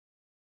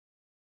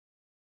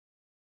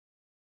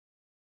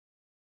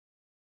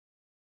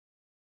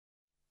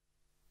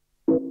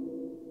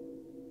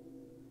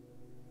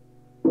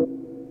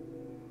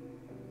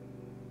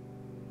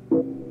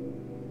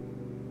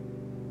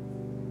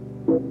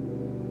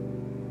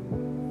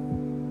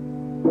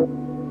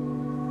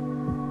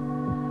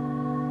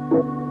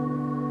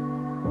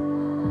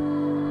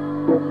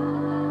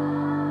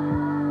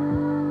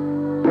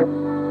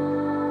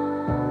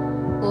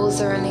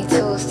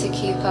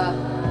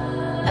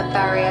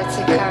barrier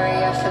to carry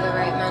you for the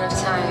right amount of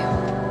time.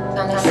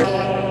 Can't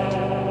escape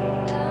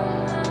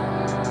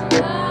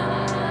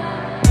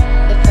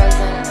the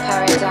present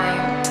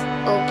paradigm.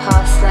 All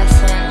past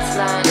lessons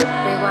learned,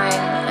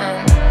 rewind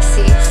and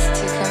cease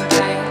to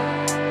combine.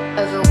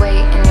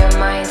 Overweight in your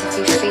mind if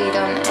you feed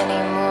on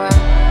any more.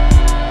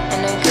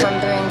 And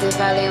encumbering,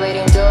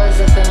 devaluating doors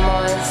of the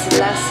moors.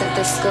 Less of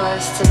the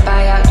scores to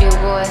buy out your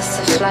wars.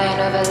 To fly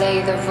and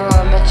overlay the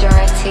raw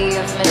majority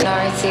of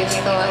minority of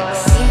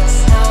thoughts.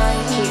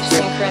 Keep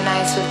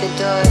synchronized with the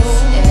doors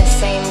in the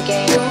same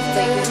game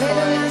that you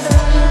caused.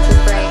 To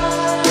break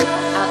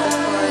out the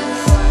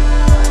pause.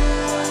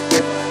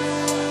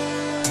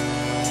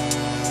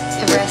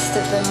 The rest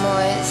of the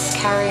moors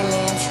carry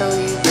me until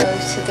you go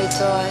to the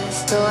doors.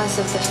 Doors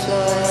of the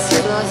floors,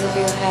 floors of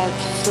your head,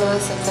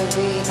 floors of the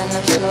reed and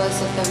the floors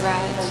of the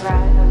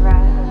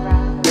rag.